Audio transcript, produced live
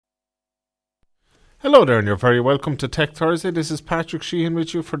Hello there, and you're very welcome to Tech Thursday. This is Patrick Sheehan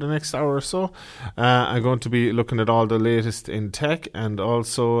with you for the next hour or so. I'm going to be looking at all the latest in tech and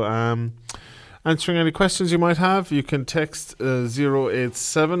also answering any questions you might have. You can text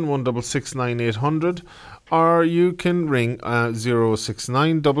 087 166 9800 or you can ring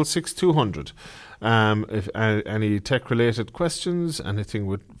 069 200. If any tech-related questions, anything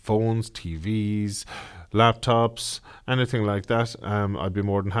with phones, TVs, laptops, anything like that, I'd be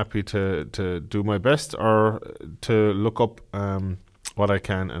more than happy to do my best or to look up what I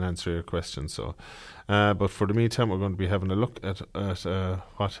can and answer your questions. So, but for the meantime, we're going to be having a look at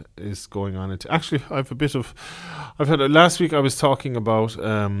what is going on. Actually, last week I was talking about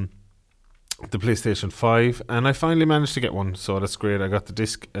the PlayStation 5, and I finally managed to get one, so that's great. I got the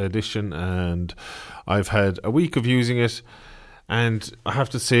disc edition, and I've had a week of using it. And I have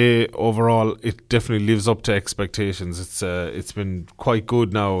to say, overall, it definitely lives up to expectations. It's been quite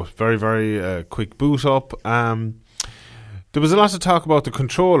good now. Very, very quick boot up. There was a lot to talk about the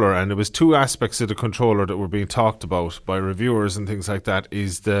controller, and there was two aspects of the controller that were being talked about by reviewers and things like that.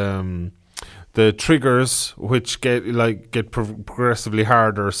 Is the triggers, which get progressively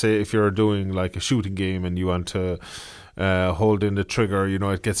harder. Say if you're doing like a shooting game and you want to hold in the trigger,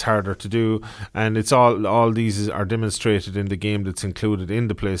 it gets harder to do, and it's all these are demonstrated in the game that's included in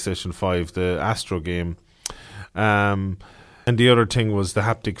the PlayStation 5, the Astro game. And the other thing was the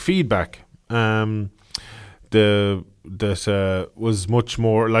haptic feedback. That was much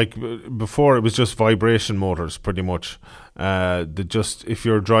more like before. It was just vibration motors, pretty much. If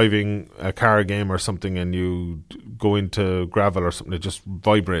you're driving a car game or something and you go into gravel or something, it just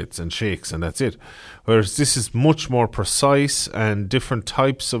vibrates and shakes, and that's it. Whereas this is much more precise and different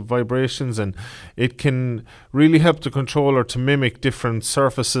types of vibrations, and it can really help the controller to mimic different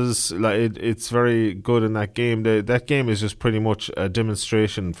surfaces. It's very good in that game. That game is just pretty much a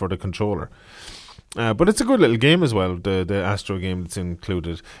demonstration for the controller. But it's a good little game as well, the Astro game that's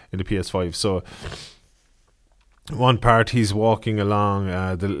included in the PS5. So one part he's walking along,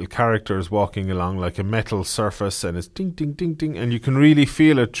 the little character is walking along like a metal surface, and it's ding, ding, ding, ding, and you can really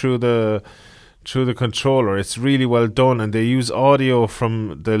feel it through the controller. It's really well done, and they use audio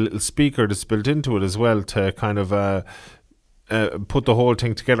from the little speaker that's built into it as well to kind of put the whole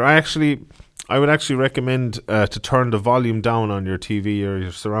thing together. I would actually recommend to turn the volume down on your TV or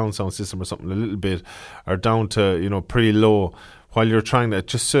your surround sound system or something a little bit, or down to pretty low while you're trying that.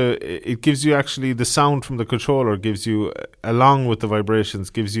 Just so it gives you actually the sound from the controller gives you, along with the vibrations,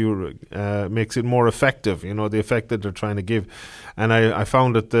 gives you makes it more effective. The effect that they're trying to give. And I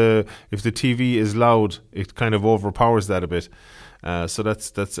found that if the TV is loud, it kind of overpowers that a bit. So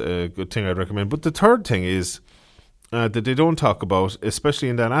that's a good thing I'd recommend. But the third thing is, that they don't talk about, especially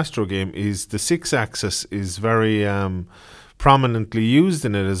in that Astro game, is the 6-axis is very prominently used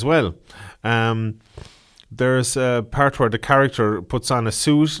in it as well. There's a part where the character puts on a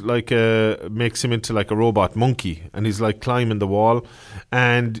suit, makes him into like a robot monkey, and he's like climbing the wall.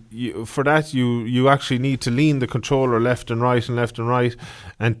 And for that, you actually need to lean the controller left and right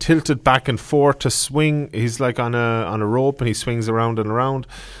and tilt it back and forth to swing. He's like on a rope, and he swings around and around.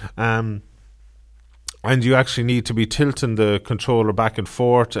 And you actually need to be tilting the controller back and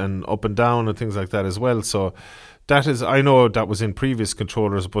forth and up and down and things like that as well. So that is, I know that was in previous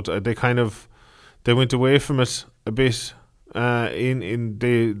controllers, but they went away from it a bit.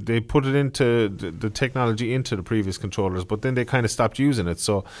 They put it into the technology into the previous controllers, but then they kind of stopped using it.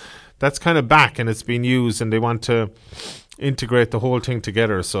 So that's kind of back, and it's been used, and they want to integrate the whole thing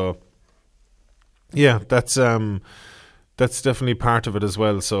together. So yeah, that's definitely part of it as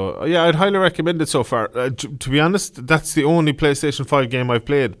well. So yeah, I'd highly recommend it so far. To be honest, that's the only PlayStation 5 game I've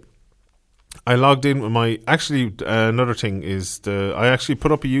played. I logged in with my... Actually, another thing is I actually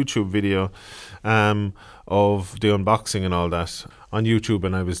put up a YouTube video of the unboxing and all that on YouTube,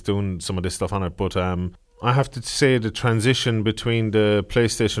 and I was doing some of this stuff on it. But I have to say the transition between the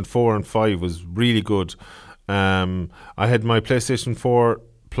PlayStation 4 and 5 was really good. I had my PlayStation 4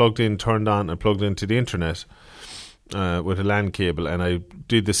 plugged in, turned on, and plugged into the internet with a LAN cable, and I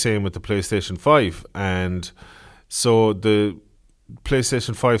did the same with the PlayStation 5. And so the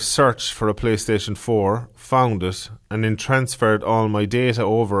PlayStation 5 searched for a PlayStation 4, found it, and then transferred all my data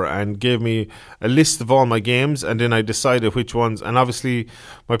over and gave me a list of all my games, and then I decided which ones. And obviously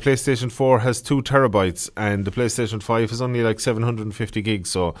my PlayStation 4 has 2 terabytes and the PlayStation 5 is only like 750 gigs,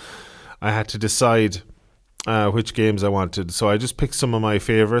 so I had to decide which games I wanted. So I just picked some of my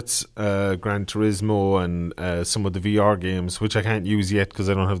favourites, Gran Turismo and some of the VR games, which I can't use yet because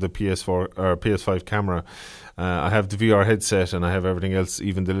I don't have the PS4 or PS5 camera. I have the VR headset and I have everything else,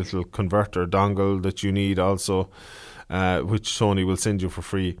 even the little converter dongle that you need also, which Sony will send you for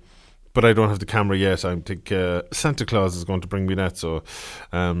free. but I don't have the camera yet. I think Santa Claus is going to bring me that, so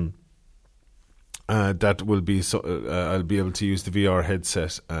that will be I'll be able to use the VR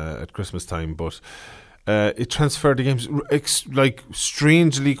headset at Christmas time. But it transferred the games like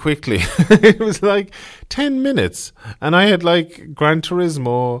strangely quickly. It was like 10 minutes, and I had like Gran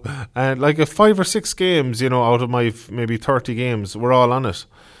Turismo and like 5 or 6 games, out of my maybe 30 games were all on it.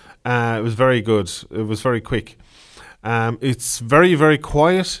 It was very good. It was very quick. It's very, very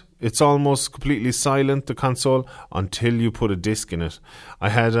quiet. It's almost completely silent, the console, until you put a disc in it. I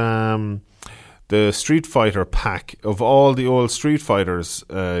had the Street Fighter pack of all the old Street Fighters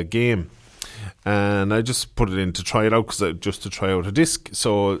game, and I just put it in to try it out, just to try out a disc.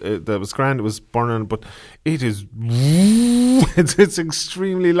 So that was grand. It was burning, but it is it's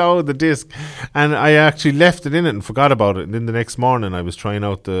extremely loud, the disc, and I actually left it in it and forgot about it. And then the next morning, I was trying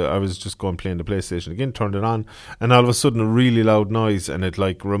out I was just going playing the PlayStation again, turned it on, and all of a sudden a really loud noise, and it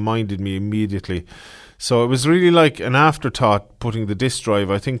like reminded me immediately. So it was really like an afterthought putting the disc drive.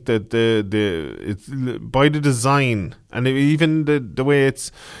 I think that it's by the design, and even the way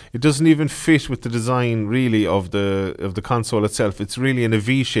it doesn't even fit with the design really of the console itself. It's really in a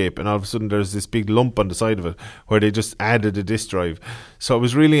V shape, and all of a sudden there's this big lump on the side of it where they just added a disc drive. So it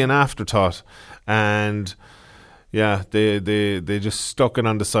was really an afterthought, and yeah, they just stuck it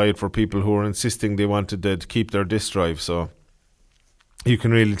on the side for people who were insisting they wanted to keep their disc drive. So you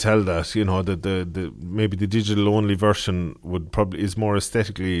can really tell that, that the maybe the digital only version is more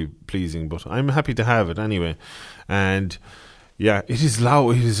aesthetically pleasing, but I'm happy to have it anyway. And yeah, it is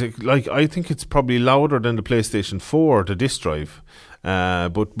loud. It is like, I think it's probably louder than the PlayStation 4, the disc drive.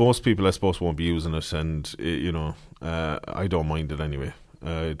 But most people, I suppose, won't be using it, and I don't mind it anyway.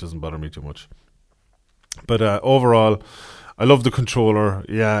 It doesn't bother me too much. But overall, I love the controller.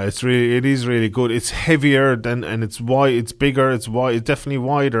 Yeah, it is really good. It's heavier and it's wide. It's bigger. It's wide. It's definitely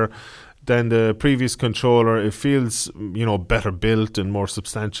wider than the previous controller. It feels, better built and more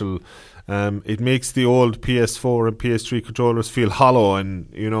substantial. It makes the old PS4 and PS3 controllers feel hollow and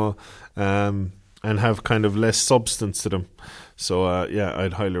and have kind of less substance to them. So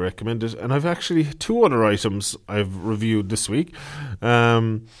I'd highly recommend it. And I've actually 2 other items I've reviewed this week.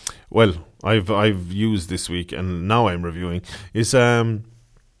 I've used this week, and now I'm reviewing, is I've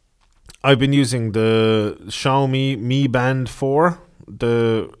been using the Xiaomi Mi Band 4,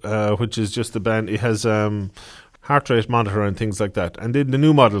 which is just the band. It has heart rate monitor and things like that. And then the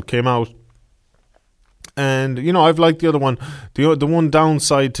new model came out, and I've liked the other one. The one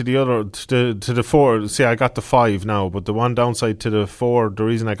downside to the other to the 4. See, I got the 5 now, but the one downside to the 4, the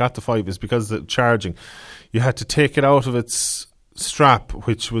reason I got the 5 is because the charging. You had to take it out of its strap,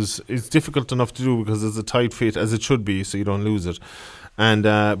 which it's difficult enough to do because it's a tight fit, as it should be, so you don't lose it, and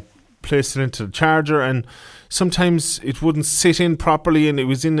place it into the charger, and sometimes it wouldn't sit in properly, and it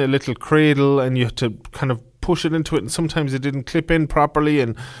was in a little cradle, and you had to kind of push it into it, and sometimes it didn't clip in properly,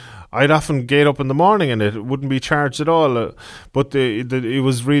 and I'd often get up in the morning and it wouldn't be charged at all. But it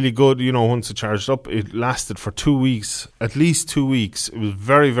was really good, once it charged up. It lasted for 2 weeks, at least 2 weeks. It was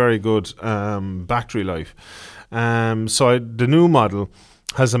very, very good battery life. The new model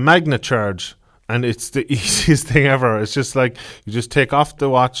has a magnet charge, and it's the easiest thing ever. It's just like you just take off the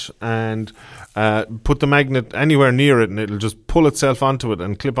watch and put the magnet anywhere near it, and it'll just pull itself onto it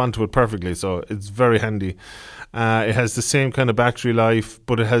and clip onto it perfectly. So it's very handy. It has the same kind of battery life,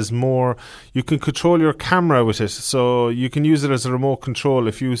 but it has more. You can control your camera with it, so you can use it as a remote control.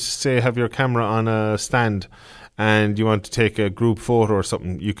 If you, say, have your camera on a stand and you want to take a group photo or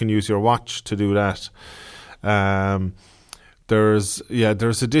something, you can use your watch to do that. There's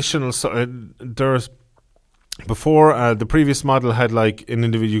additional. There's before the previous model had like an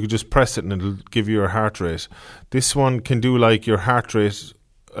individual. You could just press it and it'll give you your heart rate. This one can do like your heart rate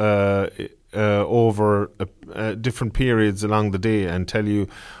over different periods along the day and tell you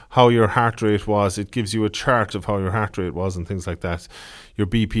how your heart rate was. It gives you a chart of how your heart rate was and things like that, your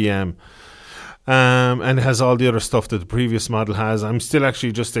BPM. And it has all the other stuff that the previous model has. I'm still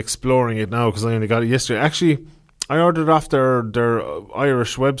actually just exploring it now because I only got it yesterday. Actually, I ordered off their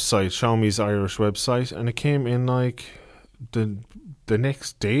Irish website, Xiaomi's Irish website, and it came in like the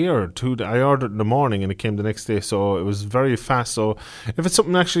next day or 2 days. I ordered in the morning and it came the next day, so it was very fast. So if it's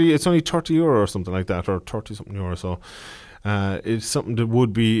something, actually it's only €30 or something like that, or 30 something euro. So it's something that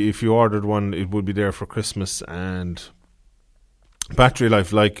would be, if you ordered one, it would be there for Christmas. And battery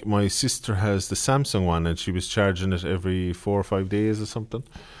life, like my sister has the Samsung one and she was charging it every 4 or 5 days or something,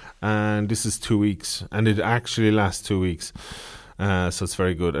 and this is 2 weeks, and it actually lasts 2 weeks. So it's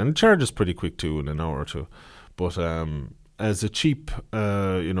very good, and it charges pretty quick too, in an hour or two. But as a cheap,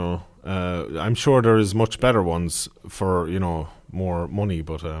 I'm sure there is much better ones for, more money,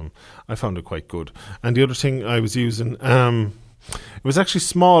 but I found it quite good. And the other thing I was using, it was actually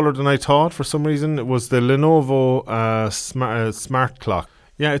smaller than I thought for some reason. It was the Lenovo smart clock.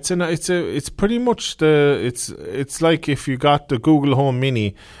 Yeah, it's pretty much it's like if you got the Google Home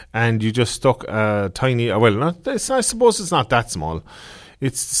Mini and you just stuck a tiny, I suppose it's not that small.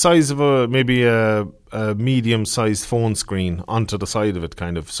 It's the size of maybe a medium-sized phone screen onto the side of it,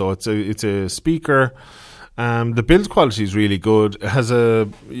 kind of. So it's a speaker. The build quality is really good. It has a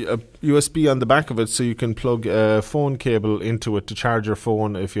USB on the back of it, so you can plug a phone cable into it to charge your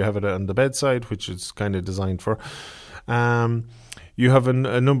phone if you have it on the bedside, which it's kind of designed for. You have a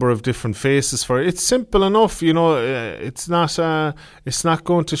number of different faces for it. It's simple enough, it's not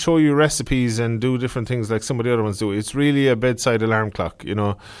going to show you recipes and do different things like some of the other ones do. It's really a bedside alarm clock,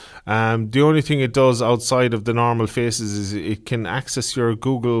 The only thing it does outside of the normal faces is it can access your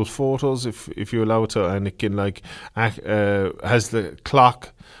Google Photos if you allow it to, and it can has the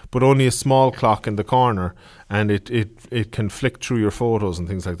clock, but only a small clock in the corner, and it can flick through your photos and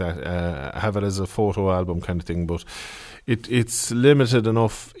things like that. Have it as a photo album kind of thing, but it's limited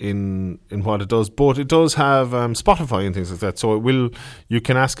enough in what it does. But it does have Spotify and things like that, so you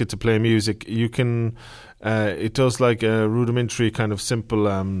can ask it to play music. You can it does like a rudimentary kind of simple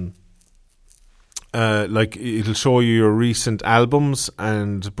like it'll show you your recent albums,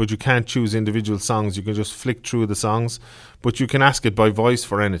 but you can't choose individual songs. You can just flick through the songs, but you can ask it by voice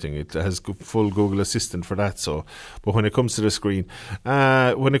for anything. It has full Google Assistant for that. So, but when it comes to the screen,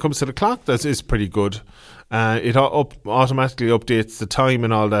 when it comes to the clock, that is pretty good. It automatically updates the time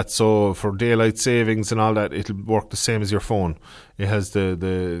and all that. So for daylight savings and all that, it'll work the same as your phone. It has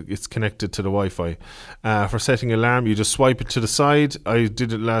it's connected to the Wi-Fi. For setting alarm, you just swipe it to the side. I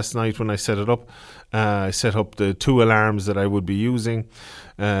did it last night when I set it up. I set up the 2 alarms that I would be using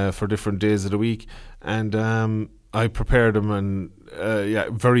for different days of the week, and I prepared them, and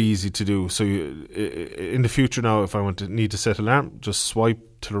very easy to do. So in the future now, if I need to set alarm, just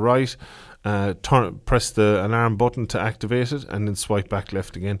swipe to the right, press the alarm button to activate it, and then swipe back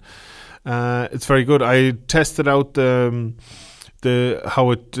left again. It's very good. I tested out the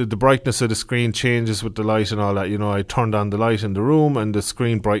brightness of the screen changes with the light and all that. I turned on the light in the room and the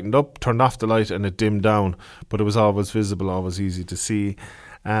screen brightened up, turned off the light and it dimmed down, but it was always visible, always easy to see.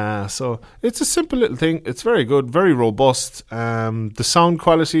 So it's a simple little thing. It's very good, very robust. The sound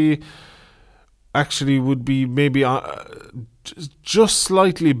quality actually would be maybe just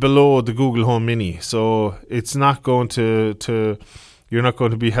slightly below the Google Home Mini, so it's not going to you're not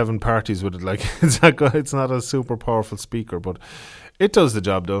going to be having parties with it. Like it's not a super powerful speaker, but it does the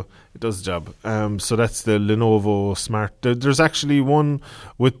job though. It does the job. So that's the Lenovo Smart. There's actually one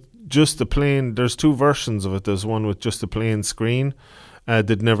with just the plain. There's 2 versions of it. There's one with just a plain screen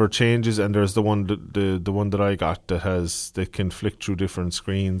that never changes, and there's the one that I got that can flick through different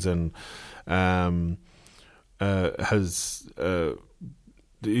screens and has.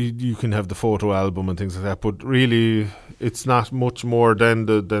 You can have the photo album and things like that, but really it's not much more than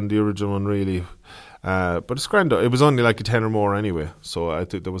the original one, really. But it's grand. It was only like a 10 or more anyway, so I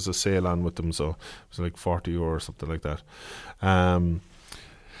think there was a sale on with them, so it was like €40 or something like that.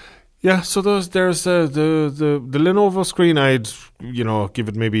 So there's the Lenovo screen. I'd give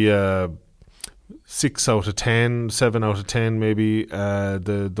it maybe a 6 out of 10, 7 out of 10 maybe.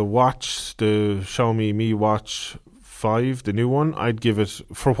 The watch, the Xiaomi Mi Watch 5, the new one, I'd give it,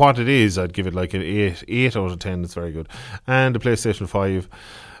 for what it is, I'd give it like an 8 out of 10. It's very good. And the PlayStation 5,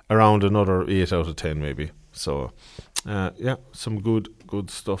 around another 8 out of 10 maybe. So some good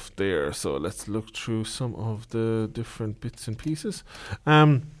stuff there. So let's look through some of the different bits and pieces.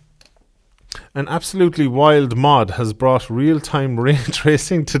 An absolutely wild mod has brought real-time ray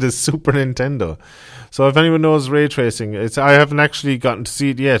tracing to the Super Nintendo. So if anyone knows ray tracing, I haven't actually gotten to see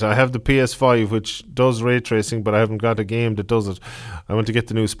it yet. I have the PS5, which does ray tracing, but I haven't got a game that does it. I want to get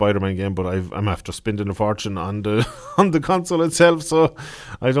the new Spider-Man game, but I'm after spending a fortune on the console itself, so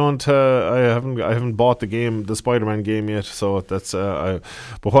I haven't bought the Spider-Man game yet. So that's but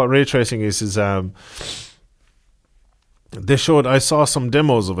what ray tracing is I saw some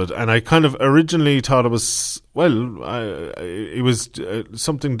demos of it, and I kind of originally thought it was, it was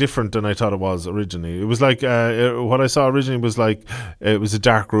something different than I thought it was originally. It was like, what I saw originally was like, it was a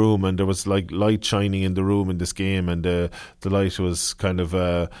dark room, and there was like light shining in the room in this game, and the light was kind of,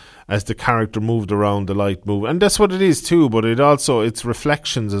 as the character moved around, the light moved. And that's what it is too, but it's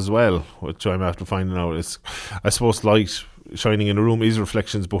reflections as well, which I'm after finding out. It's, I suppose light shining in a room is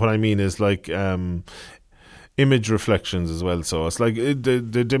reflections, but what I mean is like, image reflections as well. So it's like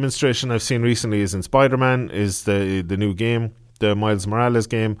the demonstration I've seen recently is in Spider-Man, is the new game. the Miles Morales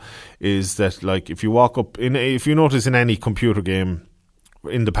game is that, like, if you notice in any computer game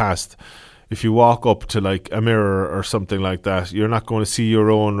in the past, if you walk up to like a mirror or something like that, you're not going to see your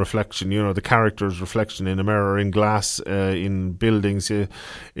own reflection, the character's reflection in a mirror, in glass, in buildings,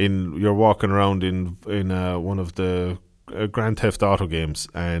 you're walking around in one of the Grand Theft Auto games,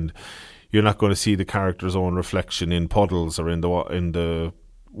 and you're not going to see the character's own reflection in puddles or in the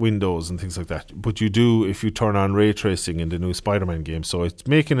windows and things like that. But you do if you turn on ray tracing in the new Spider-Man game. So it's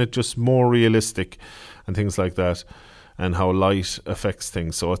making it just more realistic and things like that, and how light affects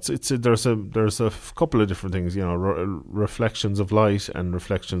things. So there's a couple of different things, reflections of light and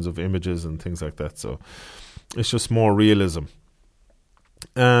reflections of images and things like that. So it's just more realism.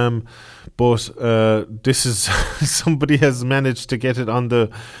 But this is somebody has managed to get it on the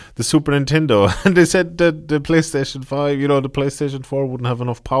Super Nintendo, and they said that the PlayStation 5, the PlayStation 4 wouldn't have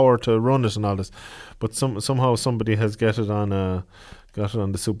enough power to run it and all this, but somehow somebody has got it on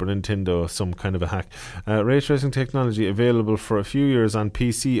the Super Nintendo, some kind of a hack. Ray tracing technology available for a few years on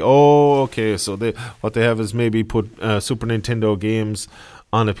PC. Oh, okay. So what they have is maybe put Super Nintendo games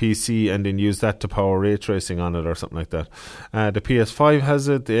on a PC and then use that to power ray tracing on it or something like that. The PS5 has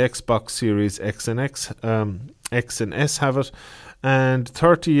it. The Xbox Series X and S have it. And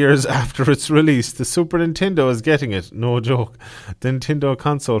 30 years after its release, the Super Nintendo is getting it. No joke. The Nintendo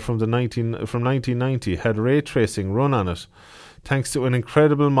console from 1990 had ray tracing run on it, thanks to an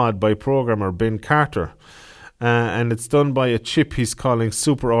incredible mod by programmer Ben Carter. And it's done by a chip he's calling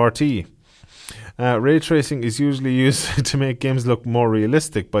Super RT. Ray tracing is usually used to make games look more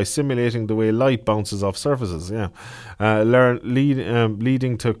realistic by simulating the way light bounces off surfaces,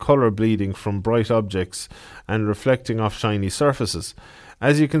 leading to color bleeding from bright objects and reflecting off shiny surfaces.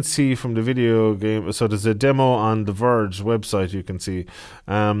 As you can see from the video game, so there's a demo on the Verge website. You can see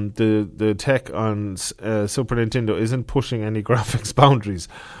the tech on Super Nintendo isn't pushing any graphics boundaries,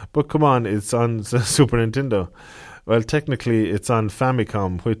 but come on, it's on the Super Nintendo. Well, technically, it's on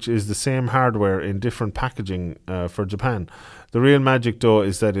Famicom, which is the same hardware in different packaging for Japan. The real magic, though,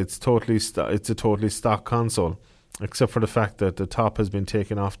 is that it's a totally stock console, except for the fact that the top has been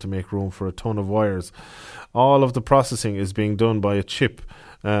taken off to make room for a ton of wires. All of the processing is being done by a chip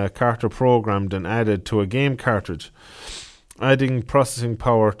Carter programmed and added to a game cartridge. Adding processing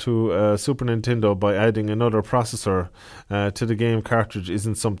power to Super Nintendo by adding another processor to the game cartridge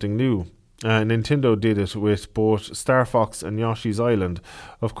isn't something new. Nintendo did it with both Star Fox and Yoshi's Island.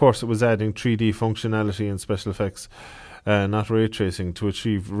 Of course, it was adding 3D functionality and special effects, not ray tracing. To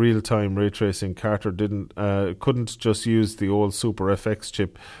achieve real-time ray tracing, Carter couldn't just use the old Super FX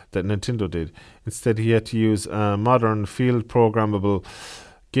chip that Nintendo did. Instead, he had to use a modern field-programmable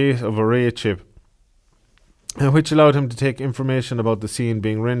gate-of-array chip, which allowed him to take information about the scene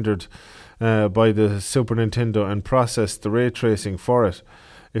being rendered by the Super Nintendo and process the ray tracing for it.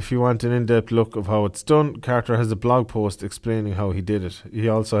 If you want an in-depth look of how it's done, Carter has a blog post explaining how he did it. He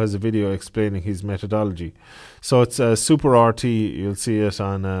also has a video explaining his methodology. So it's Super RT. You'll see it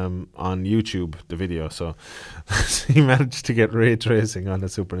on YouTube, the video. So he managed to get ray tracing on the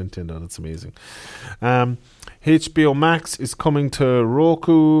Super Nintendo. That's amazing. HBO Max is coming to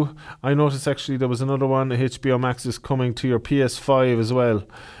Roku. I noticed actually there was another one. HBO Max is coming to your PS5 as well.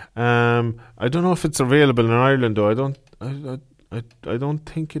 I don't know if it's available in Ireland though. I don't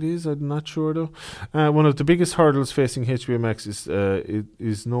think it is. I'm not sure though. One of the biggest hurdles facing HBO Max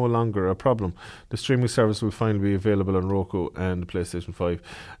is no longer a problem. The streaming service will finally be available on Roku and PlayStation 5.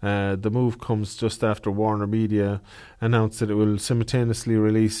 The move comes just after Warner Media announced that it will simultaneously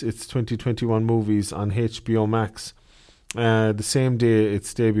release its 2021 movies on HBO Max the same day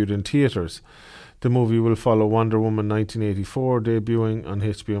it's debuted in theatres. The movie will follow Wonder Woman 1984 debuting on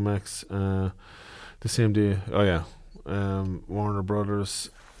HBO Max the same day. Oh yeah. Warner Brothers,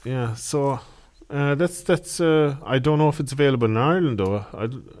 so that's I don't know if it's available in Ireland though.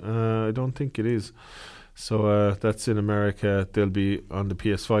 I don't think it is. So that's in America. They'll be on the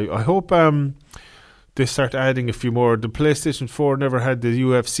PS5. I hope they start adding a few more. The PlayStation 4 never had the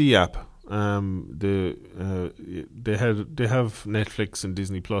UFC app. They have Netflix and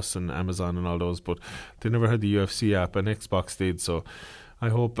Disney Plus and Amazon and all those, but they never had the UFC app, and Xbox did. So I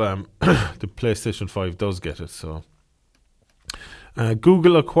hope the PlayStation 5 does get it. So.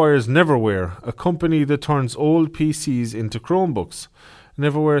 Google acquires Neverware, a company that turns old PCs into Chromebooks.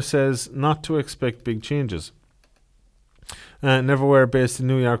 Neverware says not to expect big changes. Neverware, based in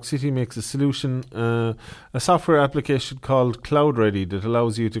New York City, makes a solution, a software application called Cloud Ready that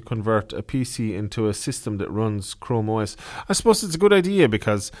allows you to convert a PC into a system that runs Chrome OS. I suppose it's a good idea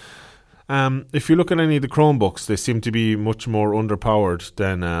because if you look at any of the Chromebooks, they seem to be much more underpowered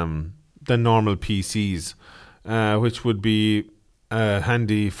than normal PCs. which would be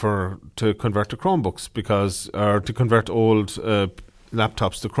handy to convert to Chromebooks or to convert old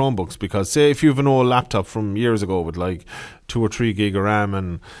laptops to Chromebooks, because say if you have an old laptop from years ago with like 2 or 3 gig of RAM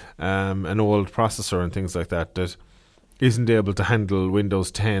and an old processor and things like that isn't able to handle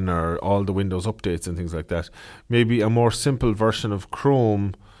Windows 10 or all the Windows updates and things like that, maybe a more simple version of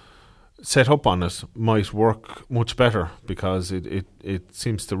Chrome set up on it might work much better, because it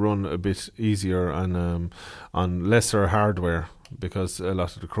seems to run a bit easier on lesser hardware, because a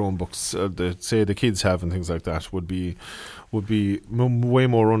lot of the Chromebooks say the kids have and things like that would be way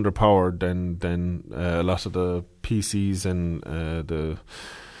more underpowered than a lot of the PCs and the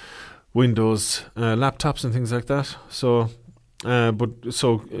Windows laptops and things like that. So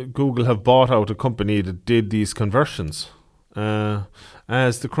Google have bought out a company that did these conversions.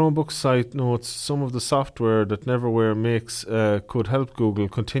 As the Chromebook site notes, some of the software that Neverware makes could help Google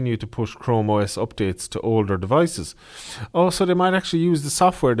continue to push Chrome OS updates to older devices. Oh, so they might actually use the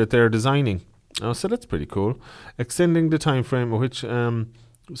software that they're designing. Oh, so that's pretty cool. Extending the time frame at which some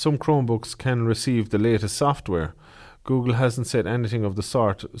Chromebooks can receive the latest software. Google hasn't said anything of the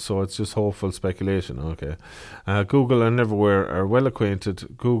sort, so it's just hopeful speculation. Okay. Google and Neverware are well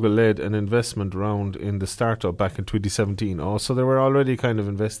acquainted. Google led an investment round in the startup back in 2017. Oh, so they were already kind of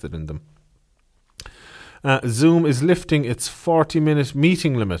invested in them. Zoom is lifting its 40-minute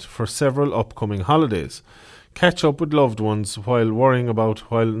meeting limit for several upcoming holidays. Catch up with loved ones while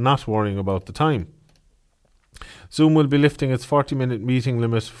not worrying about the time. Zoom will be lifting its 40-minute meeting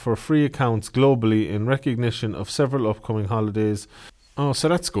limit for free accounts globally in recognition of several upcoming holidays. Oh, so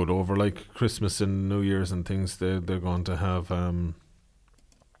that's good. Over like Christmas and New Year's and things, they're going to have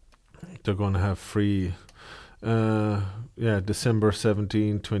free. December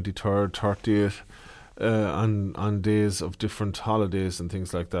 17th, 23rd, 30th. On days of different holidays and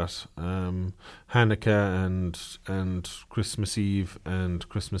things like that, Hanukkah and Christmas Eve and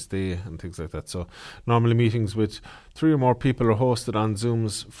Christmas Day and things like that. So normally meetings with 3 or more people are hosted on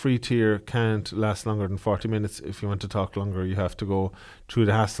Zoom's free tier can't last longer than 40 minutes. If you want to talk longer, you have to go through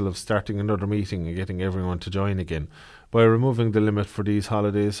the hassle of starting another meeting and getting everyone to join again. By removing the limit for these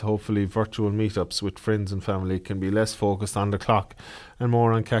holidays, hopefully virtual meetups with friends and family can be less focused on the clock and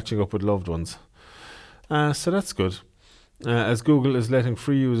more on catching up with loved ones. So that's good. As Google is letting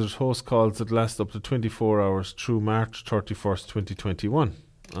free users host calls that last up to 24 hours through March 31st, 2021.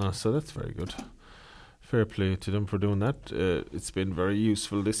 So that's very good. Fair play to them for doing that. It's been very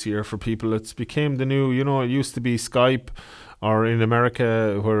useful this year for people. It's became the new, it used to be Skype, or in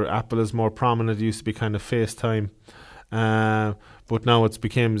America where Apple is more prominent, it used to be kind of FaceTime. But now it's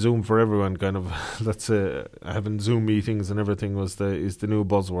became Zoom for everyone, kind of. That's having Zoom meetings and everything is the new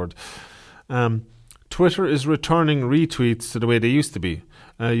buzzword. Twitter is returning retweets to the way they used to be.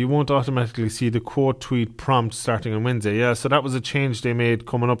 You won't automatically see the quote tweet prompt starting on Wednesday. Yeah, so that was a change they made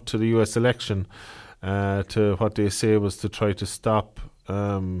coming up to the US election, to what they say was to try to stop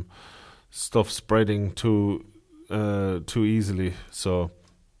stuff spreading too easily. So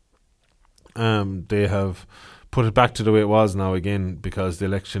they have put it back to the way it was now again, because the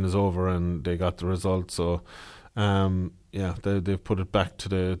election is over and they got the results. So they've put it back to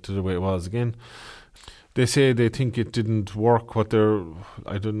the way it was again. They say they think it didn't work. It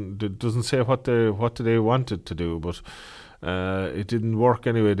doesn't say what they wanted to do, but it didn't work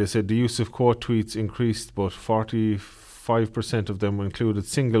anyway. They said the use of quote tweets increased, but 45% of them included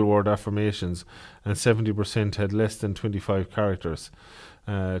single word affirmations, and 70% had less than 25 characters.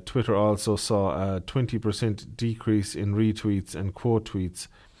 Twitter also saw a 20% decrease in retweets and quote tweets,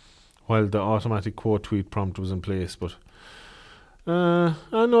 while the automatic quote tweet prompt was in place, but I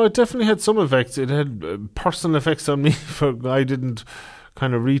know it definitely had some effects. It had personal effects on me. I didn't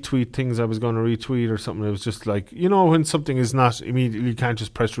kind of retweet things I was going to retweet or something. It was just like, when something is not immediately, you can't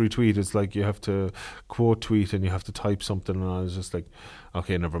just press retweet. It's like you have to quote tweet and you have to type something. And I was just like,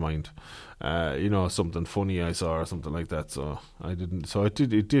 okay, never mind. Something funny I saw or something like that. So I didn't. So it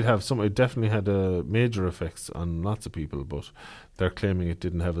did have some. It definitely had major effects on lots of people, but they're claiming it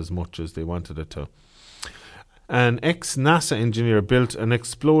didn't have as much as they wanted it to. An ex-NASA engineer built an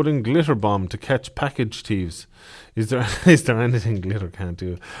exploding glitter bomb to catch package thieves. Is there anything glitter can't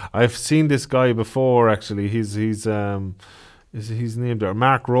do? I've seen this guy before. Actually, he's named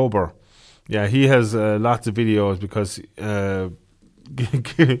Mark Rober. Yeah, he has lots of videos because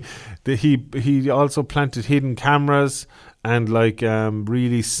he also planted hidden cameras and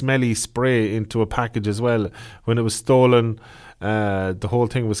really smelly spray into a package as well. When it was stolen, the whole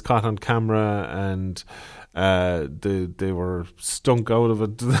thing was caught on camera and. They were stunk out of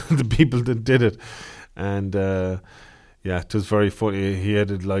it, the people that did it, and Yeah, it was very funny. He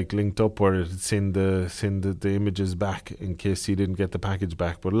had it like linked up where it would send the images back in case he didn't get the package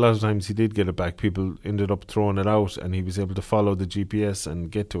back. But a lot of times he did get it back. People ended up throwing it out, and he was able to follow the GPS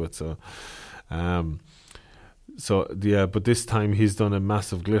and get to it. Um, yeah. But this time he's done a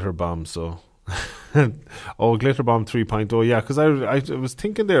massive glitter bomb. So. Oh, Glitter Bomb 3.0, yeah, because I was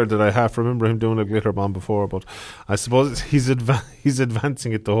thinking there that I half remember him doing a Glitter Bomb before, but I suppose he's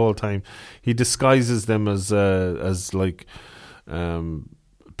advancing it the whole time. He disguises them as like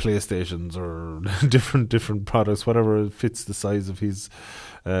PlayStations or different products, whatever fits the size of his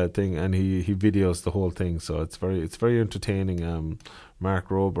thing, and he videos the whole thing. So it's very entertaining. Mark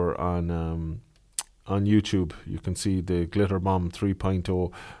Rober on YouTube, you can see the Glitter Bomb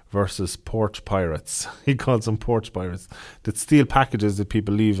 3.0 versus porch pirates. He calls them porch pirates that steal packages that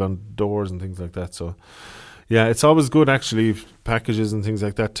people leave on doors and things like that. So yeah, it's always good actually, packages and things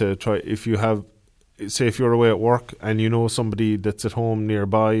like that, to try. If you have, say if you're away at work and you know somebody that's at home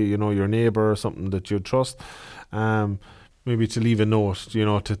nearby, you know, your neighbour or something that you trust, maybe to leave a note, you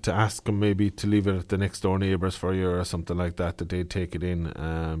know, to ask them maybe to leave it at the next door neighbours for you or something like that they'd take it in,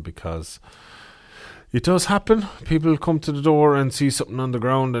 because it does happen. People come to the door and see something on the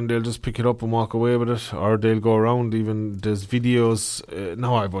ground and they'll just pick it up and walk away with it, or they'll go around. Even there's videos,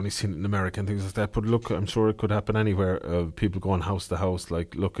 now I've only seen it in America and things like that, but look, I'm sure it could happen anywhere. People going house to house,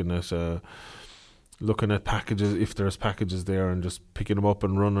 like looking at packages, if there's packages there, and just picking them up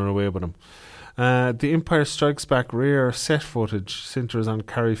and running away with them. The Empire Strikes Back rare set footage centres on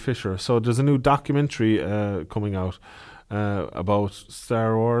Carrie Fisher. So there's a new documentary coming out about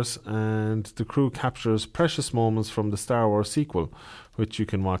Star Wars, and the crew captures precious moments from the Star Wars sequel, which you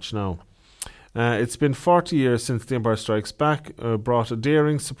can watch now. It's been 40 years since The Empire Strikes Back brought a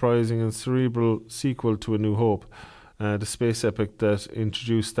daring, surprising and cerebral sequel to A New Hope, the space epic that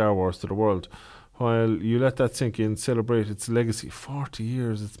introduced Star Wars to the world. While you let that sink in, celebrate its legacy. 40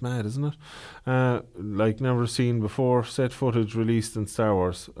 years, it's mad, isn't it? Like never seen before, set footage released in Star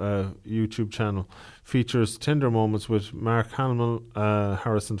Wars YouTube channel features tender moments with Mark Hamill,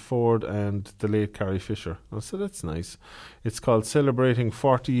 Harrison Ford and the late Carrie Fisher. So that's nice. It's called Celebrating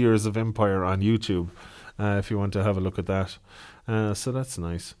 40 Years of Empire on YouTube, if you want to have a look at that. So that's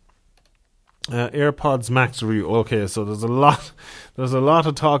nice. AirPods Max review. Okay, so there's a lot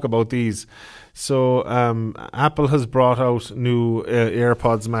of talk about these. So Apple has brought out new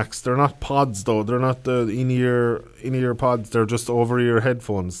AirPods Max. They're not pods though. They're not the in-ear pods. They're just over-ear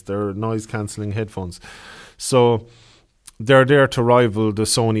headphones. They're noise-cancelling headphones. So they're there to rival the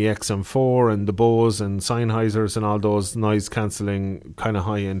Sony XM4 and the Bose and Sennheisers and all those noise-cancelling kind of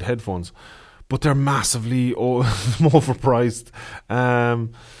high-end headphones. But they're massively overpriced.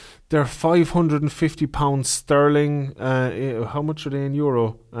 They're £550 sterling. How much are they in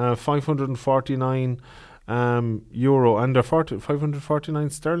euro? 549 euro, and they're 549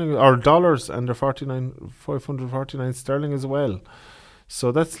 sterling, or dollars, and they're 549 sterling as well.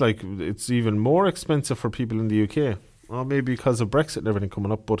 So that's like, it's even more expensive for people in the UK. Well, maybe because of Brexit and everything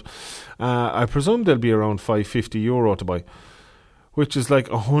coming up, but I presume they'll be around €550 to buy, which is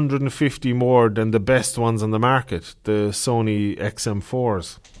like 150 more than the best ones on the market, the Sony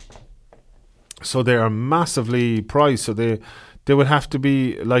XM4s. So they are massively priced. So they would have to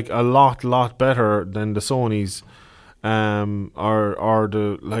be like a lot better than the Sonys, or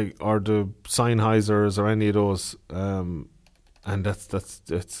the Sennheisers or any of those. And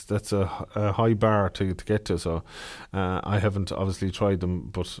that's a high bar to get to. So I haven't obviously tried them,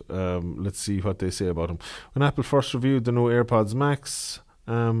 but let's see what they say about them. When Apple first reviewed the new AirPods Max,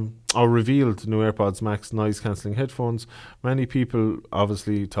 or revealed the new AirPods Max noise-cancelling headphones, many people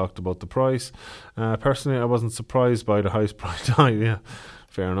obviously talked about the price. Personally, I wasn't surprised by the highest price. Yeah,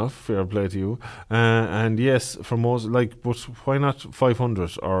 fair enough, fair play to you. And yes, for most, but why not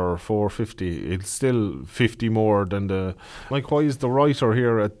 500 or 450? It's still 50 more than the. Why is the writer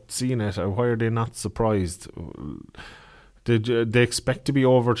here at CNET? Why are they not surprised? Did they expect to be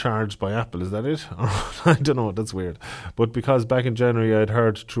overcharged by Apple? Is that it? I don't know, that's weird. But because back in January I'd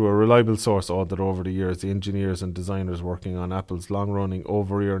heard through a reliable source that over the years the engineers and designers working on Apple's long-running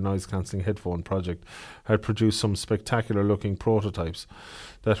over-ear noise-cancelling headphone project had produced some spectacular looking prototypes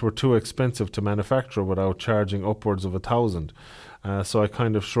that were too expensive to manufacture without charging upwards of $1,000. So I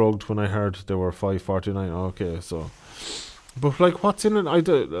kind of shrugged when I heard they were $549. Okay, so... But what's in it?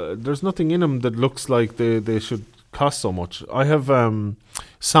 There's nothing in them that looks like they should cost so much. I have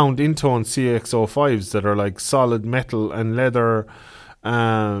Sound Intone CX05s that are like solid metal and leather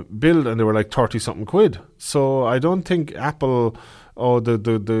build, and they were like 30 something quid. So I don't think Apple,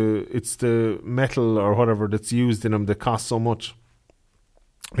 it's the metal or whatever that's used in them that costs so much.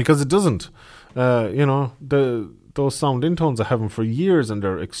 because it doesn't. Those sound intones I have them for years, and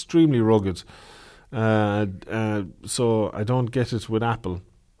they're extremely rugged. So I don't get it with Apple.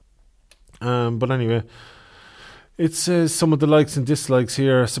 But anyway, it says some of the likes and dislikes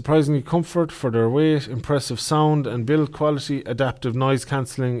here. Surprisingly comfort for their weight, impressive sound and build quality, adaptive noise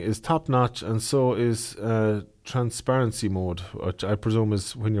cancelling is top notch, and so is transparency mode, which I presume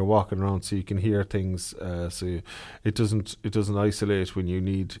is when you're walking around so you can hear things, it doesn't isolate when you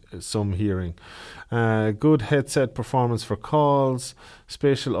need some hearing. Good headset performance for calls.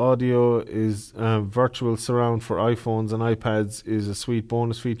 Spatial audio is virtual surround for iPhones and iPads is a sweet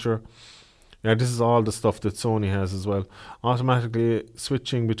bonus feature. Yeah, this is all the stuff that Sony has as well. Automatically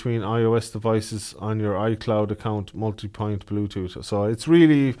switching between iOS devices on your iCloud account, multi-point Bluetooth. So it's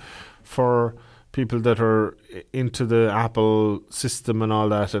really for people that are into the Apple system and all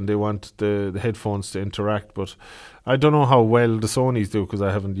that, and they want the headphones to interact. But I don't know how well the Sonys do, because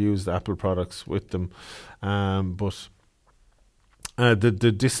I haven't used Apple products with them. But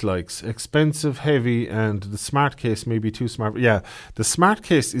the dislikes: expensive, heavy, and the smart case may be too smart. Yeah, the smart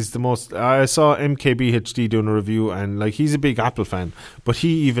case is the most. I saw MKBHD doing a review, and like, he's a big Apple fan, but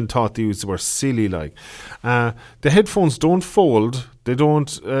he even thought these were silly. Like, the headphones don't fold; they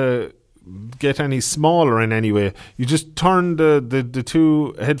don't get any smaller in any way. You just turn the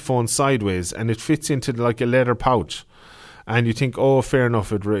two headphones sideways, and it fits into like a leather pouch, and you think, oh, fair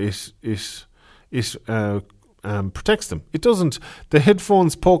enough, it protects them. It doesn't. The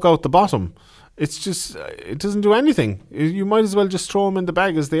headphones poke out the bottom. It's just, it doesn't do anything. You might as well just throw them in the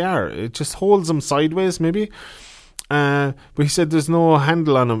bag as they are. It just holds them sideways, maybe. But he said there's no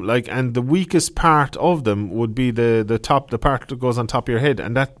handle on them, like, and the weakest part of them would be the top, the part that goes on top of your head,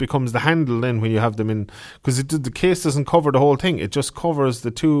 and that becomes the handle then when you have them in, because the case doesn't cover the whole thing. It just covers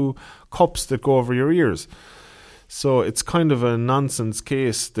the two cups that go over your ears. So it's kind of a nonsense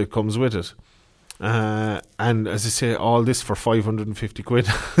case that comes with it. And as I say, all this for 550 quid.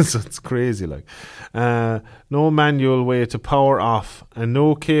 So it's crazy. Like, no manual way to power off, and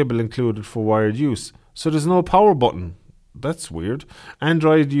no cable included for wired use. So there's no power button. That's weird.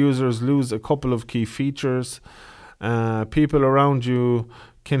 Android users lose a couple of key features. People around you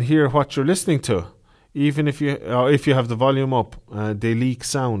can hear what you're listening to, even if you have the volume up. They leak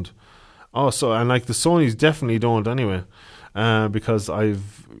sound. Also, and like the Sonys definitely don't anyway. Because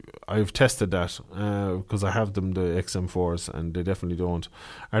I've tested that, because I have them, the XM4s, and they definitely don't.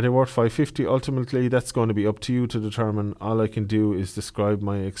 Are they worth 550? Ultimately, that's going to be up to you to determine. All I can do is describe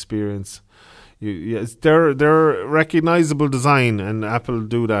my experience. Yes, they're recognizable design, and Apple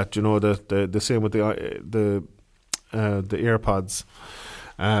do that. You know, the same with the AirPods.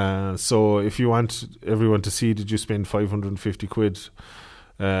 So if you want everyone to see, did you spend 550 quid?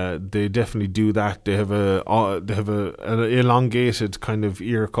 They definitely do that. They have an elongated kind of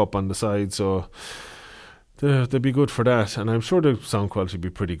ear cup on the side, so they'd be good for that. And I'm sure the sound quality would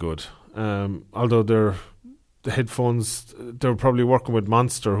be pretty good. Although the headphones, they're probably working with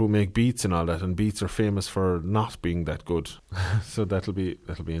Monster, who make Beats and all that, and Beats are famous for not being that good. So that'll be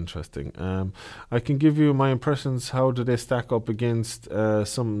interesting. I can give you my impressions. How do they stack up against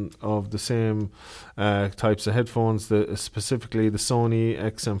some of the same types of headphones, specifically the Sony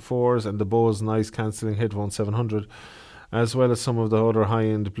XM4s and the Bose Noise Cancelling Headphone 700, as well as some of the other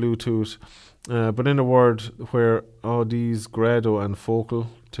high-end Bluetooth. But in a word, where Audi's Grado and Focal,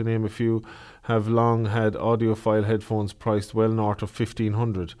 to name a few, have long had audiophile headphones priced well north of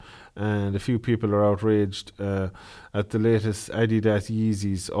 1,500, and a few people are outraged at the latest Adidas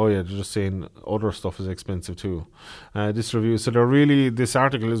Yeezys. Oh yeah, they're just saying other stuff is expensive too. This review, so this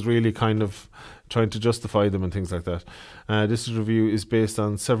article is really kind of trying to justify them and things like that. This review is based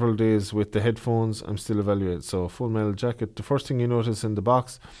on several days with the headphones. I'm still evaluating. So, Full Metal Jacket. The first thing you notice in the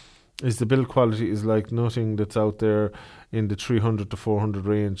box is the build quality is like nothing that's out there in the 300 to 400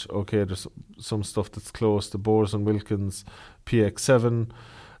 range. Okay, there's some stuff that's close. The Bose and Wilkins PX7,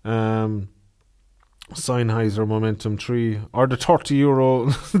 Sennheiser Momentum 3, or the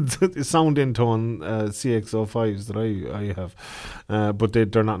 €30 sound intone CX05s that I have. But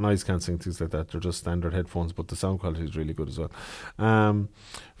they're not noise cancelling, things like that. They're just standard headphones, but the sound quality is really good as well.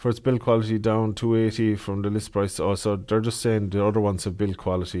 For its build quality, down 280 from the list price. So they're just saying the other ones have build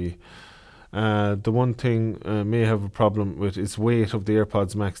quality. The one thing may have a problem with is weight of the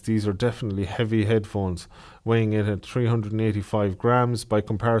AirPods Max. These are definitely heavy headphones, weighing in at 385 grams. By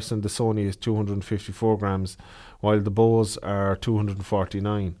comparison, the Sony is 254 grams, while the Bose are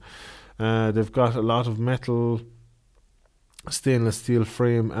 249. They've got a lot of metal, stainless steel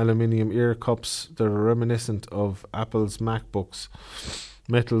frame, aluminium ear cups that are reminiscent of Apple's MacBooks.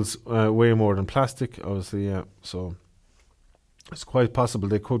 Metals weigh more than plastic, obviously, yeah. So It's quite possible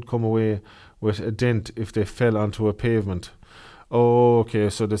they could come away with a dent if they fell onto a pavement. Oh, okay,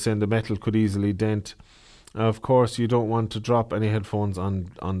 so they're saying the metal could easily dent. Of course, you don't want to drop any headphones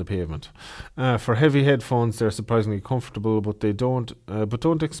on the pavement. For heavy headphones, they're surprisingly comfortable, but don't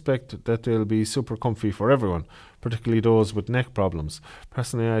expect that they'll be super comfy for everyone, particularly those with neck problems.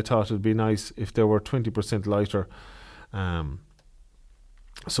 Personally, I thought it'd be nice if they were 20% lighter.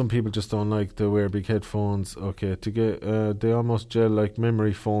 Some people just don't like to wear big headphones. Okay, to get they almost gel like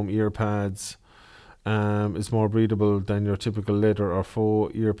memory foam ear pads. Is more breathable than your typical leather or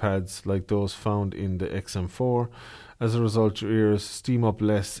faux ear pads like those found in the XM4. As a result, your ears steam up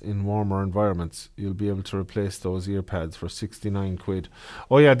less in warmer environments. You'll be able to replace those ear pads for 69 quid.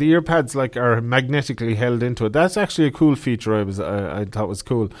 Oh yeah, the ear pads like are magnetically held into it. That's actually a cool feature I thought was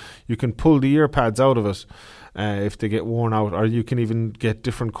cool. You can pull the ear pads out of it if they get worn out, or you can even get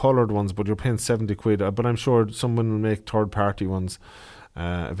different coloured ones, but you're paying 70 quid. But I'm sure someone will make third party ones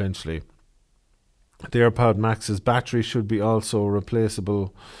eventually. The AirPod Max's battery should be also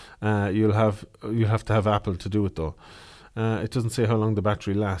replaceable. You'll have to have Apple to do it though. It doesn't say how long the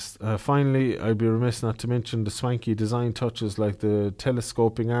battery lasts. Finally, I'd be remiss not to mention the swanky design touches like the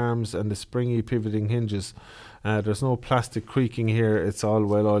telescoping arms and the springy pivoting hinges. There's no plastic creaking here. It's all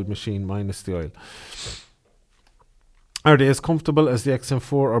well-oiled machine minus the oil. Are they as comfortable as the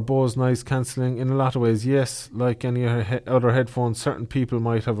XM4 or Bose noise cancelling? In a lot of ways, yes. Like any other headphones, certain people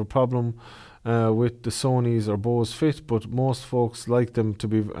might have a problem with the Sony's or Bose Fit, but most folks like them to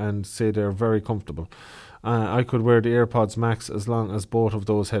be and say they're very comfortable. I could wear the AirPods Max as long as both of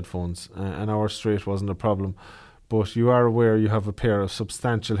those headphones. An hour straight wasn't a problem, but you are aware you have a pair of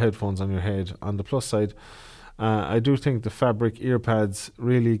substantial headphones on your head. On the plus side, I do think the fabric ear pads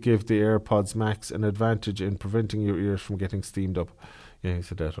really give the AirPods Max an advantage in preventing your ears from getting steamed up. Yeah, I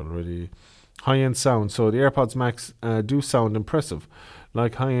said that already. High-end sound. So the AirPods Max do sound impressive,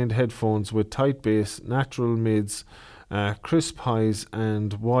 like high-end headphones with tight bass, natural mids, crisp highs,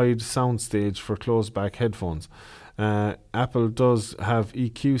 and wide soundstage for closed-back headphones. Apple does have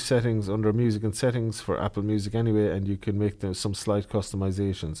EQ settings under Music and Settings for Apple Music anyway, and you can make some slight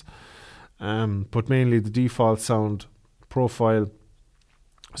customizations. But mainly the default sound profile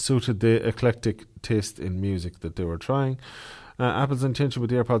suited the eclectic taste in music that they were trying. Apple's intention with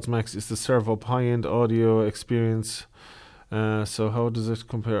the AirPods Max is to serve up high-end audio experience. So how does it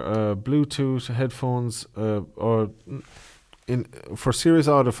compare? Bluetooth headphones for serious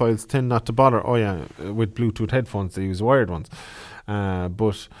audiophiles tend not to bother. Oh yeah, with Bluetooth headphones they use wired ones.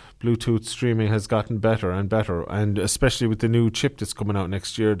 But Bluetooth streaming has gotten better and better, and especially with the new chip that's coming out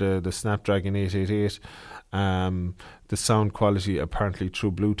next year, the Snapdragon 888. The sound quality apparently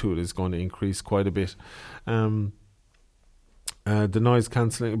through Bluetooth is going to increase quite a bit. The noise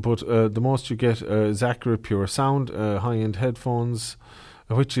cancelling, but the most you get is accurate pure sound, high-end headphones,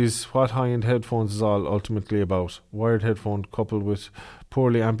 which is what high-end headphones is all ultimately about. Wired headphone coupled with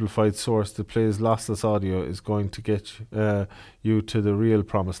poorly amplified source that plays lossless audio is going to get you to the real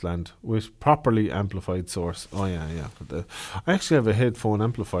promised land with properly amplified source. Oh yeah. I actually have a headphone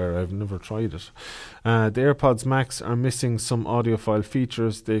amplifier. I've never tried it. The AirPods Max are missing some audiophile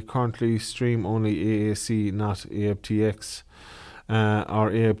features. They currently stream only AAC, not aptX. Or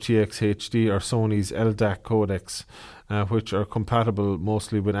aptX HD or Sony's LDAC codecs, which are compatible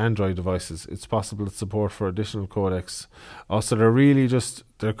mostly with Android devices. It's possible to support for additional codecs. Also,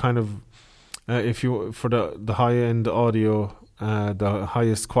 they're kind of if you for the high end audio, the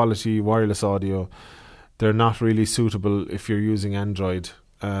highest quality wireless audio, they're not really suitable if you're using Android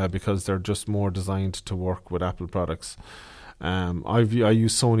because they're just more designed to work with Apple products. I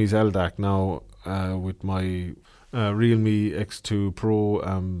use Sony's LDAC now with my Realme X2 Pro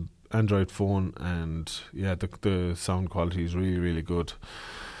Android phone, and yeah, the sound quality is really, really good.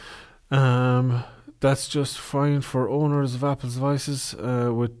 That's just fine for owners of Apple's devices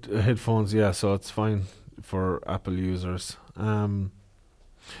with headphones. Yeah, so it's fine for Apple users.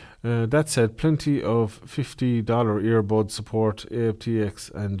 That said, plenty of $50 earbud support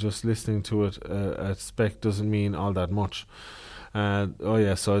aptX, and just listening to it at spec doesn't mean all that much.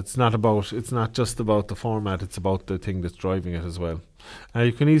 So it's not just about the format, it's about the thing that's driving it as well.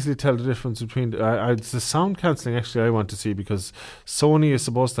 You can easily tell the difference between it's the sound cancelling actually I want to see, because Sony is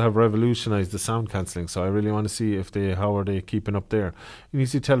supposed to have revolutionized the sound cancelling, so I really want to see how are they keeping up there. You can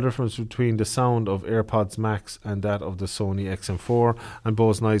easily tell the difference between the sound of AirPods Max and that of the Sony XM4 and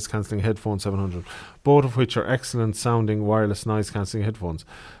Bose noise cancelling headphone 700, both of which are excellent sounding wireless noise cancelling headphones.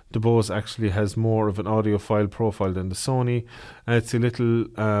 The Bose actually has more of an audiophile profile than the Sony. It's a little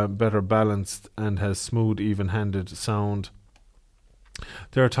better balanced and has smooth, even-handed sound.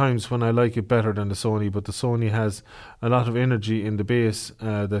 There are times when I like it better than the Sony, but the Sony has a lot of energy in the bass.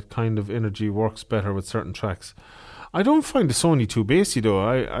 That kind of energy works better with certain tracks. I don't find the Sony too bassy though.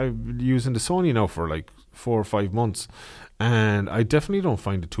 I've been using the Sony now for like 4 or 5 months, and I definitely don't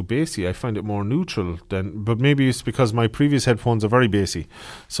find it too bassy. I find it more neutral than, but maybe it's because my previous headphones are very bassy,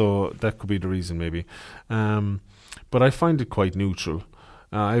 so that could be the reason maybe. But I find it quite neutral.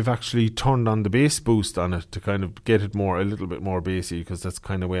 I've actually turned on the bass boost on it to kind of get it a little bit more bassy, because that's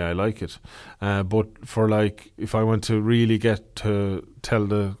kind of way I like it. But for like, if I want to really get to tell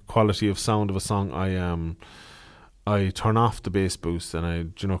the quality of sound of a song, I turn off the bass boost,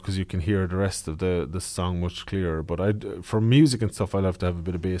 and because you can hear the rest of the song much clearer. But for music and stuff, I love to have a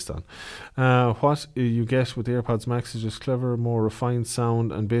bit of bass on. What you get with the AirPods Max is just clever, more refined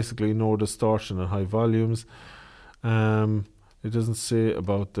sound, and basically no distortion at high volumes. It doesn't say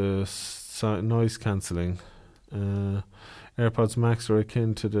about the noise cancelling. AirPods Max are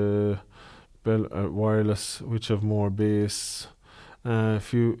akin to the wireless, which have more bass.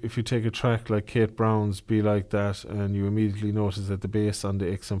 If you take a track like Kate Brown's "Be Like That" and you immediately notice that the bass on the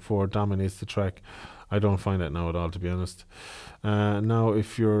XM4 dominates the track, I don't find that now at all, to be honest. Now,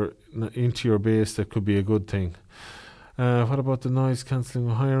 if you're into your bass, that could be a good thing. What about the noise cancelling?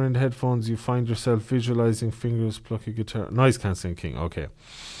 Higher end headphones, you find yourself visualizing fingers pluck a guitar. Noise cancelling king, okay.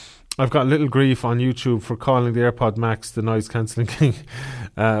 I've got little grief on YouTube for calling the AirPod Max the noise cancelling king.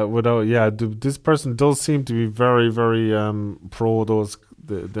 This person does seem to be very, very pro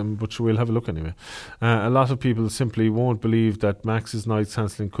them, but we'll have a look anyway. A lot of people simply won't believe that Max's noise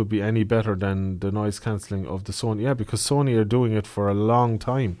cancelling could be any better than the noise cancelling of the Sony. Yeah, because Sony are doing it for a long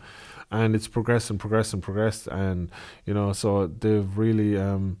time, and it's progressed, and so they've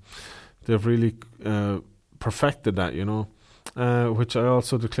really perfected that, which I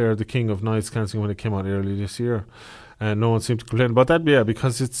also declared the king of noise cancelling when it came out early this year. No one seemed to complain about that,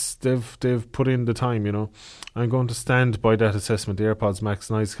 because they've put in the time, I'm going to stand by that assessment. The AirPods Max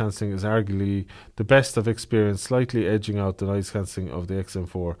noise cancelling is arguably the best I've experienced, slightly edging out the noise cancelling of the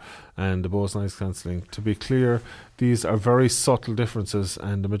XM4 and the Bose noise cancelling. To be clear, these are very subtle differences,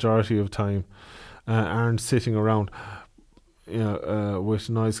 and the majority of time aren't sitting around with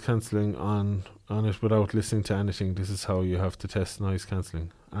noise cancelling on it without listening to anything. This is how you have to test noise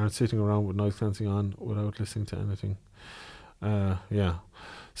cancelling. Aren't sitting around with noise cancelling on without listening to anything.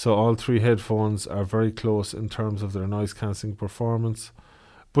 So all 3 headphones are very close in terms of their noise cancelling performance.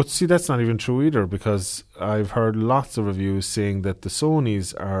 But see, that's not even true either, because I've heard lots of reviews saying that the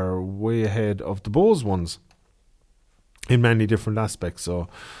Sonys are way ahead of the Bose ones in many different aspects. So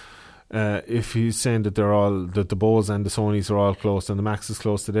if he's saying that that the Bose and the Sonys are all close and the Max is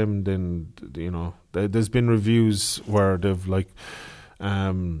close to them, then there's been reviews where they've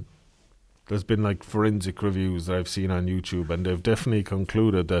there's been like forensic reviews that I've seen on YouTube, and they've definitely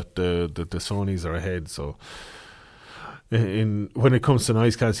concluded that the Sonys are ahead. So when it comes to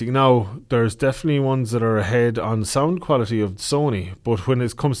noise cancelling, now there's definitely ones that are ahead on sound quality of Sony, but when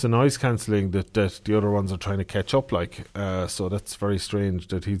it comes to noise cancelling, that the other ones are trying to catch up. So that's very strange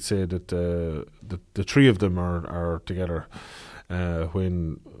that he'd say that the 3 of them are together.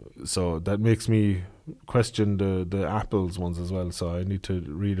 So that makes me question the Apple's ones as well. So I need to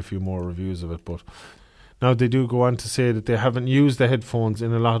read a few more reviews of it. But now they do go on to say that they haven't used the headphones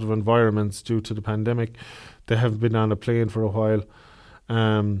in a lot of environments due to the pandemic. They haven't been on a plane for a while.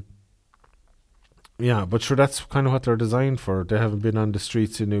 But sure, that's kind of what they're designed for. They haven't been on the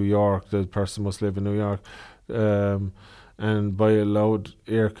streets in New York. The person must live in New York. And by a loud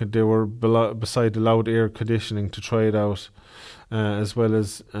they were beside the loud air conditioning to try it out, as well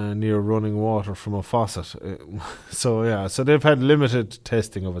as near running water from a faucet. So they've had limited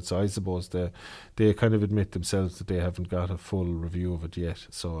testing of it. So I suppose they kind of admit themselves that they haven't got a full review of it yet.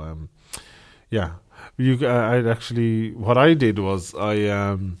 So what I did was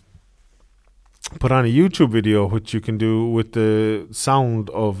I put on a YouTube video, which you can do with the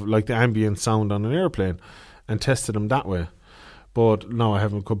sound of like the ambient sound on an airplane, and tested them that way. But no, I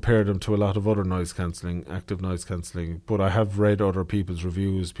haven't compared them to a lot of other active noise cancelling. But I have read other people's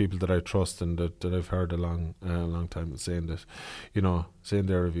reviews, people that I trust and that I've heard a long time saying that, saying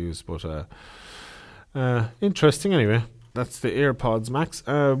their reviews. But interesting anyway. That's the AirPods Max.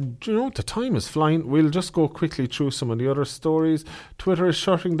 The time is flying. We'll just go quickly through some of the other stories. Twitter is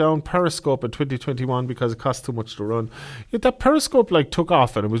shutting down Periscope in 2021 because it costs too much to run. That Periscope took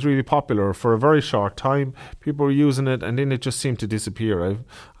off, and it was really popular for a very short time. People were using it, and then it just seemed to disappear. I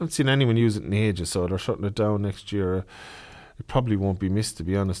haven't seen anyone use it in ages, so they're shutting it down next year. it probably won't be missed, to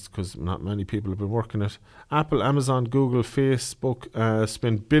be honest, because not many people have been working it. Apple, Amazon, Google, Facebook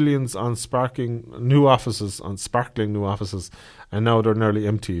spent billions on sparkling new offices, and now they're nearly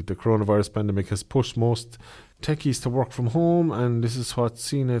empty. The coronavirus pandemic has pushed most techies to work from home, and this is what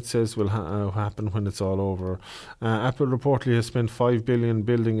CNET says will happen when it's all over. Apple reportedly has spent $5 billion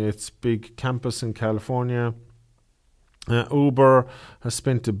building its big campus in California. Uber has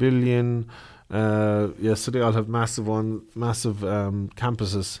spent $1 billion. So they all have massive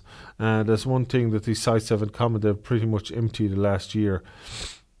campuses. There's one thing that these sites have in common: they're pretty much empty the last year.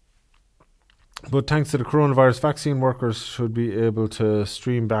 But thanks to the coronavirus vaccine, workers should be able to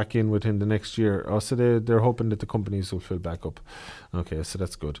stream back in within the next year. So they're hoping that the companies will fill back up. Okay, so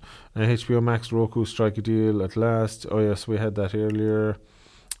that's good. HBO Max, Roku strike a deal at last. Oh yes, we had that earlier.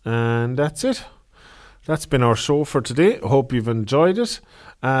 And that's it. That's been our show for today. Hope you've enjoyed it.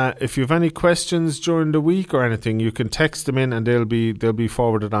 If you have any questions during the week or anything, you can text them in and they'll be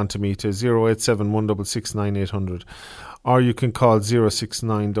forwarded on to me to 087 166 9800, or you can call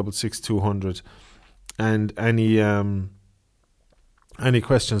 069 66200. And any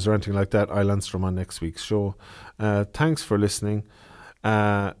questions or anything like that, I'll answer them on next week's show. Thanks for listening.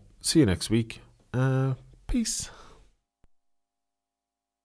 See you next week. Peace.